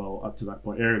done so well up to that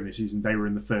point earlier in the season. They were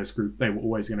in the first group. They were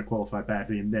always going to qualify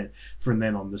badly, and then from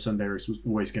then on, the Sunday race was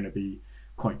always going to be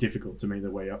quite difficult to make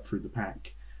their way up through the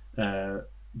pack.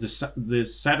 The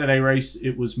Saturday race,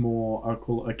 it was more, I'll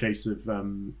call it a case of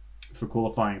for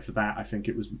qualifying for that. I think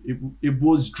it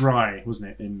was dry, wasn't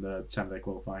it, in the Saturday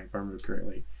qualifying, if I remember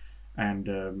correctly, and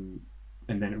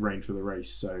then it rained for the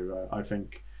race. So I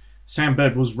think Sam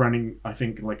Bird was running, I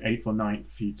think, like 8th or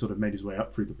 9th. He sort of made his way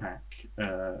up through the pack,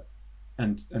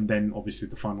 and then obviously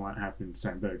the final lap happened.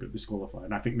 Sam Bird got disqualified,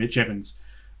 and I think Mitch Evans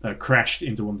crashed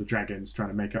into one of the Dragons trying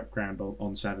to make up ground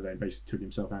on Saturday, and basically took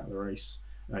himself out of the race.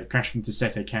 Crashed into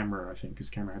Sete Camara, I think, because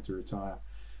Camara had to retire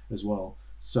as well.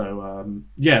 So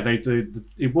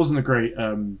it wasn't a great,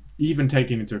 even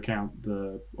taking into account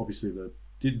the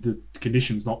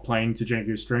conditions not playing to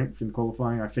Jaguar's strength in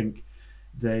qualifying. I think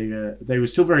they were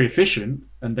still very efficient,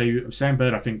 and Sam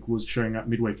Bird, I think, was showing up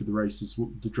midway through the race as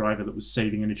the driver that was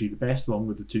saving energy the best, along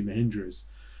with the two Mahindras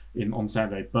on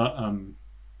Saturday.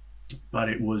 But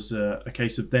it was a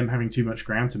case of them having too much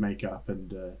ground to make up,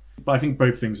 but I think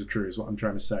both things are true. Is what I'm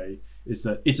trying to say, is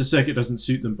that it's a circuit that doesn't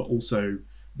suit them, but also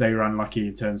they were unlucky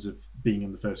in terms of being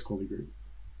in the first quali group.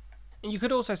 And you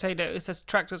could also say that it's a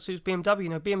track that suits BMW. You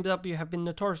know, BMW have been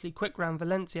notoriously quick around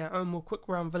Valencia, or more quick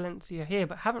around Valencia here,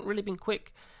 but haven't really been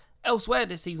quick elsewhere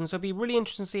this season. So it'd be really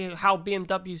interesting to see how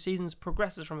BMW seasons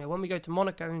progresses from here. When we go to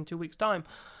Monaco in 2 weeks' time,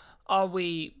 are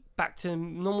we back to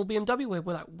normal BMW where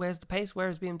we're like, where's the pace? Where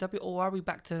is BMW? Or are we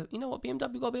back to, you know what,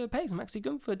 BMW got a bit of pace. Maxi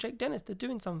Gunther, Jake Dennis, they're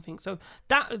doing something. So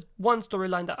that is one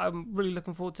storyline that I'm really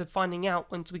looking forward to finding out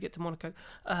once we get to Monaco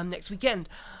next weekend.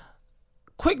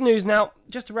 Quick news now,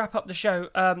 just to wrap up the show.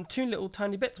 Two little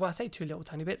tiny bits. Well, I say two little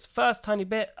tiny bits. First tiny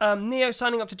bit, Neo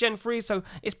signing up to Gen 3. So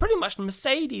it's pretty much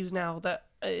Mercedes now that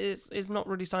is not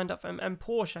really signed up. And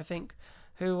Porsche, I think,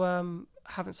 who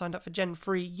haven't signed up for Gen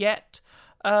 3 yet.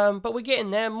 But we're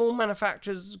getting there. More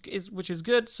manufacturers, which is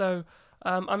good. So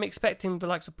I'm expecting the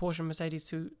likes of Porsche and Mercedes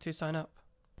to sign up.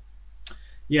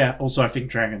 Yeah. Also, I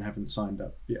think Dragon haven't signed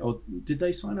up. Or did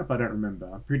they sign up? I don't remember.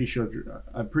 I'm pretty sure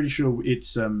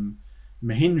it's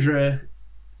Mahindra,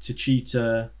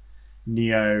 Techeetah,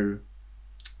 Neo.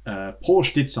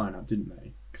 Porsche did sign up, didn't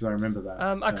they? Because I remember that.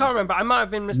 I can't remember. I might have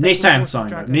been mistaken. Nissan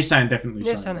signed up. Nissan definitely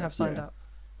signed up. Nissan have signed up.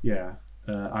 Yeah.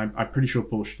 I'm pretty sure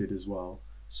Porsche did as well.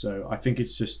 So I think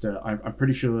it's just I'm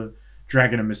pretty sure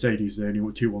Dragon and Mercedes are the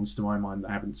only two ones to my mind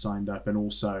that haven't signed up, and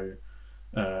also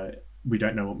we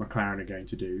don't know what McLaren are going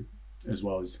to do as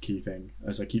well, is the key thing,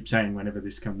 as I keep saying whenever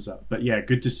this comes up. But yeah,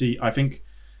 good to see. I think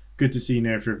good to see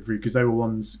Neo 3 because they were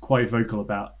ones quite vocal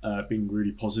about being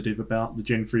really positive about the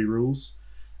Gen 3 rules,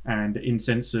 and in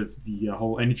sense of the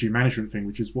whole energy management thing,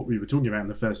 which is what we were talking about in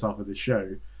the first half of the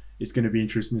show. It's going to be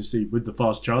interesting to see with the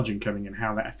fast charging coming and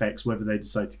how that affects whether they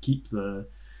decide to keep the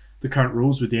current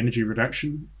rules with the energy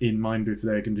reduction in mind if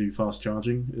they're going to do fast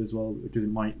charging as well, because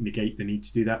it might negate the need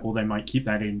to do that, or they might keep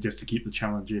that in just to keep the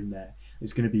challenge in there.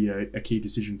 It's going to be a key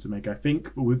decision to make, I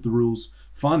think. But with the rules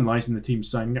finalised and the team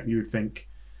signing up, you would think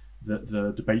that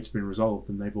the debate's been resolved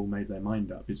and they've all made their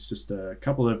mind up. It's just a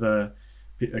couple of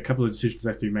decisions that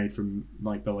have to be made from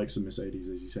like the likes of Mercedes,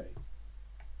 as you say.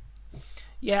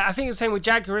 Yeah, I think it's the same with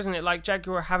Jaguar, isn't it? Like,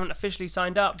 Jaguar haven't officially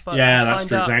signed up, but yeah, that's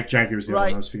true. Jaguar is the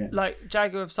one I was forgetting. Like,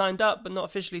 Jaguar have signed up, but not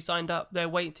officially signed up. They're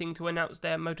waiting to announce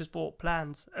their motorsport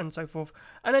plans and so forth.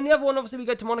 And then the other one, obviously, we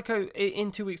go to Monaco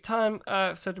in 2 weeks' time.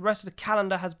 So the rest of the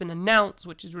calendar has been announced,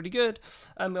 which is really good.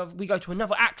 We go to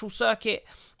another actual circuit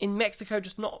in Mexico,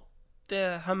 just not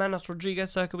the Hermanos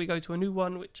Rodriguez circuit. We go to a new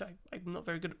one, which I'm not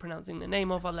very good at pronouncing the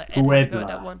name of. I'll let Ed go at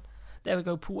that one. There we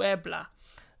go, Puebla.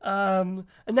 And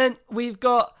then we've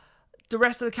got the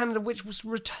rest of the calendar, which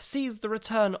sees the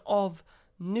return of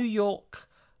New York,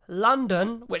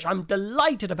 London, which I'm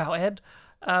delighted about, Ed,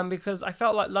 because I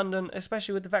felt like London,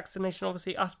 especially with the vaccination,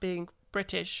 obviously us being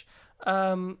British,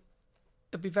 it'd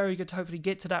be very good to hopefully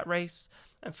get to that race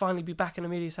and finally be back in the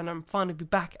media centre and finally be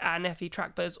back at an FE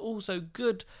track. But there's also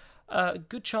good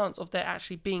chance of there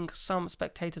actually being some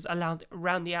spectators allowed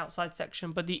around the outside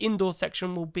section, but the indoor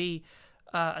section will be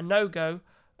a no-go.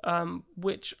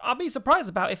 Which I'll be surprised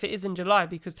about if it is in July,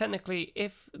 because technically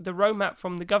if the roadmap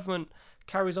from the government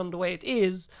carries on the way it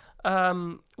is,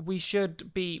 we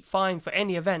should be fine for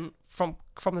any event from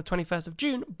the 21st of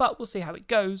June, but we'll see how it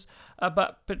goes.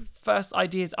 But first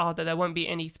ideas are that there won't be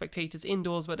any spectators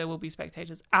indoors, but there will be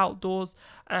spectators outdoors.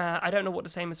 I don't know what the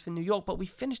same is for New York, but we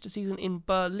finished the season in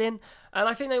Berlin, and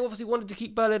I think they obviously wanted to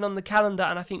keep Berlin on the calendar,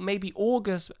 and I think maybe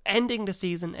August, ending the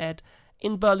season, Ed,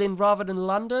 in Berlin rather than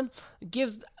London,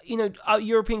 gives, our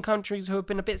European countries who have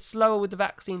been a bit slower with the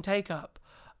vaccine take-up,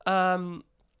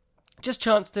 just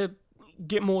chance to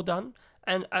get more done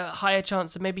and a higher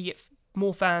chance to maybe get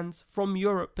more fans from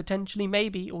Europe, potentially,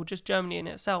 maybe, or just Germany in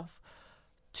itself,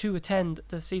 to attend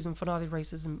the season finale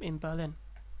races in Berlin.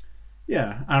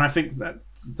 Yeah, and I think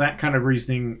that kind of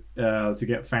reasoning to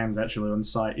get fans actually on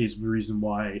site is the reason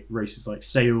why races like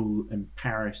Seoul and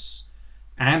Paris,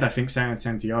 and I think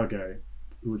Santiago,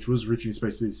 which was originally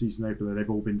supposed to be the season opener, they've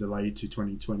all been delayed to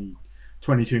 2020,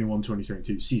 2021,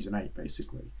 2022, season 8,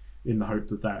 basically, in the hope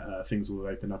that things will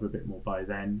open up a bit more by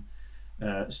then.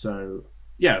 So,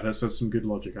 yeah, that's some good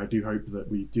logic. I do hope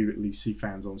that we do at least see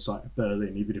fans on site at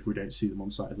Berlin, even if we don't see them on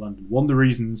site at London. One of the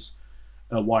reasons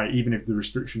why, even if the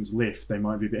restrictions lift, they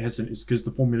might be a bit hesitant is because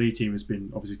the Formula E team has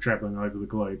been obviously travelling over the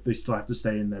globe. They still have to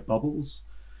stay in their bubbles.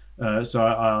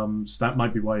 So that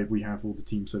might be why we have all the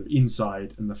teams sort of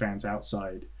inside and the fans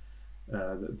outside.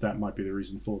 That might be the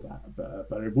reason for that.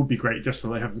 But it would be great just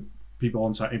to have people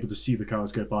on site able to see the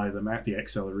cars go by them at the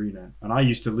XL Arena. And I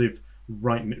used to live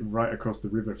right across the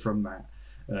river from that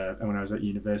when I was at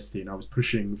university, and I was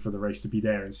pushing for the race to be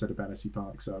there instead of Battersea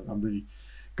Park. So I'm really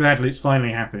glad it's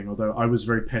finally happening, although I was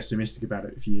very pessimistic about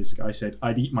it a few years ago. I said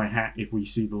I'd eat my hat if we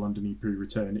see the London E-Prix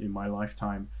return in my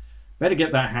lifetime. Better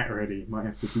get that hat ready. Might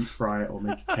have to deep fry it or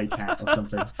make a cake hat or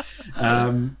something.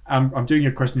 I'm doing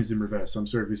your questions in reverse, so I'm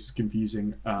sorry if this is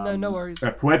confusing. No worries.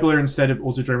 Puebla instead of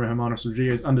Autodromo Hermanos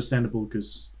Rodriguez, understandable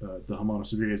because the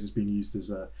Hermanos Rodriguez is being used as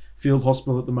a field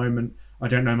hospital at the moment. I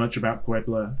don't know much about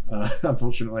Puebla,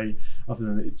 unfortunately, other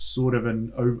than it's sort of a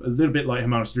little bit like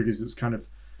Hermanos Rodriguez. It's kind of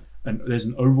there's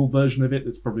an oval version of it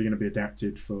that's probably going to be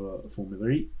adapted for Formula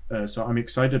E. So I'm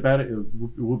excited about it.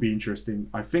 It will be interesting.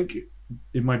 I think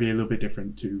it might be a little bit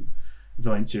different to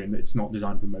Valencia in that it's not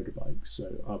designed for motorbikes.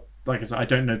 So, like I said, I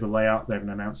don't know the layout. They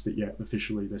haven't announced it yet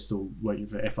officially. They're still waiting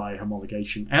for FIA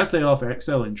homologation, as they are for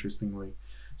XL, interestingly.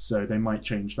 So they might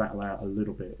change that layout a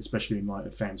little bit, especially in light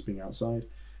of fans being outside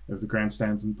of the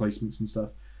grandstands and placements and stuff.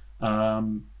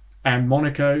 And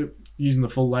Monaco, using the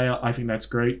full layout, I think that's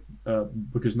great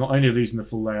because not only are they using the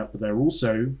full layout, but they've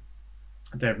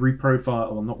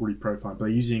reprofiled, or not reprofiled, but they're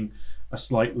using a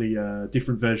slightly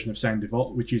different version of Sainte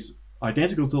Devote, which is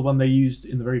identical to the one they used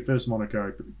in the very first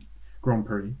Monaco Grand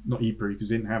Prix, not E-Prix,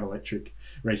 because it didn't have electric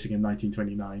racing in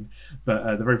 1929.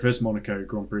 But the very first Monaco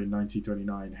Grand Prix in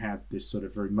 1929 had this sort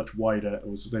of very much wider,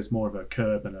 there's more of a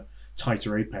curb and a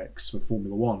tighter apex for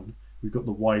Formula One. We've got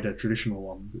the wider traditional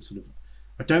one that sort of,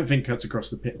 I don't think cuts across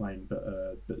the pit lane,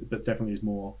 but definitely is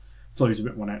more, flows a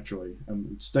bit more naturally,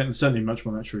 and certainly much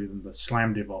more naturally than the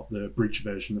Slam Devote, the bridge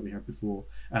version that we had before.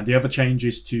 And the other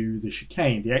changes to the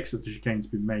chicane, the exit of the chicane has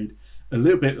been made a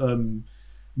little bit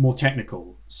more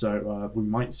technical, so we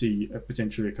might see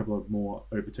potentially a couple of more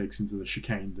overtakes into the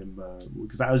chicane than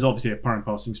because that was obviously a prime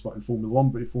passing spot in Formula One,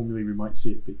 but in Formula E we might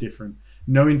see it a bit different.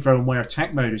 Knowing from where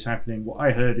attack mode is happening, what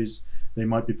I heard is they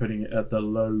might be putting it at the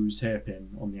Lowe's hairpin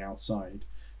on the outside.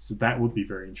 So that would be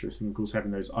very interesting. Of course, having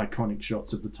those iconic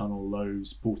shots of the tunnel,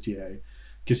 Lowe's, Portier,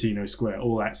 Casino Square,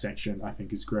 all that section I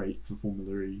think is great for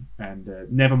Formula E. And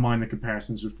never mind the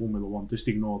comparisons with Formula One. Just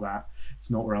ignore that. It's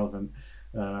not relevant.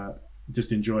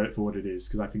 Just enjoy it for what it is,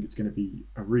 because I think it's going to be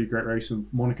a really great race. And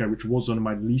Monaco, which was one of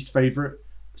my least favourite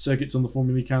circuits on the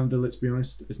Formula E calendar, let's be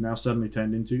honest, has now suddenly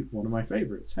turned into one of my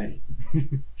favourites. Hey,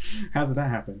 how did that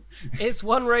happen? It's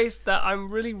one race that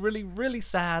I'm really, really, really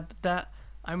sad that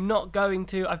I'm not going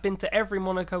to. I've been to every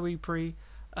Monaco E-Prix.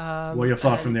 Well, you're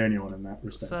far from the only one in that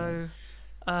respect. So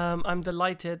I'm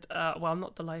delighted. Well, I'm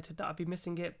not delighted that I'd be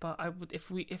missing it, but I would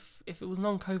if it was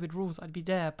non-COVID rules, I'd be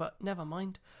there. But never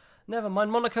mind.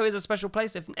 Monaco is a special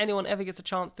place. If anyone ever gets a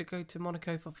chance to go to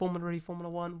Monaco for Formula E, Formula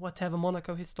One, whatever,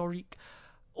 Monaco Historique,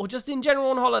 or just in general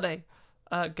on holiday,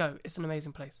 go. It's an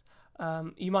amazing place.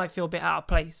 You might feel a bit out of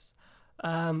place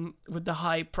with the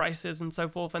high prices and so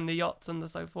forth, and the yachts and the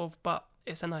so forth, but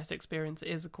it's a nice experience. It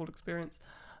is a cool experience.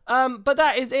 But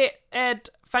that is it, Ed.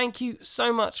 Thank you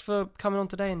so much for coming on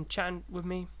today and chatting with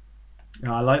me.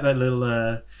 I like that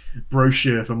little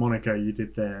brochure for Monaco you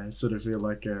did there. Sort of feel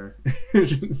like yeah.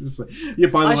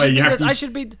 By the way, you have I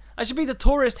should be the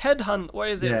tourist headhunt. What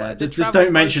is it? Yeah, just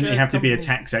don't mention that you have to be a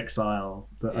tax exile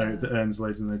that earns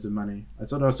loads and loads of money. I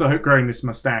hope growing this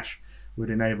moustache would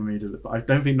enable me to. But I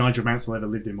don't think Nigel Mansell ever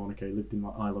lived in Monaco. He lived in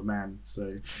like Isle of Man,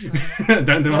 so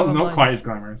not quite as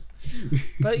glamorous.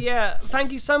 But yeah,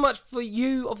 thank you so much for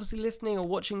you obviously listening or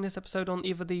watching this episode on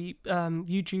either the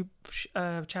YouTube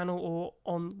channel or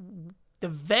on the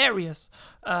various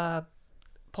podcast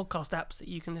apps that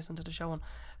you can listen to the show on.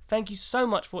 Thank you so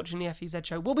much for watching the FEZ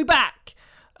show. We'll be back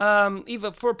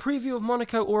either for a preview of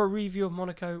Monaco or a review of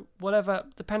Monaco, whatever,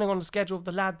 depending on the schedule of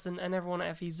the lads and everyone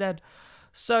at FEZ.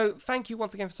 So thank you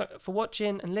once again for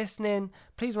watching and listening.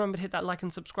 Please remember to hit that like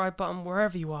and subscribe button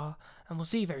wherever you are, and we'll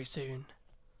see you very soon.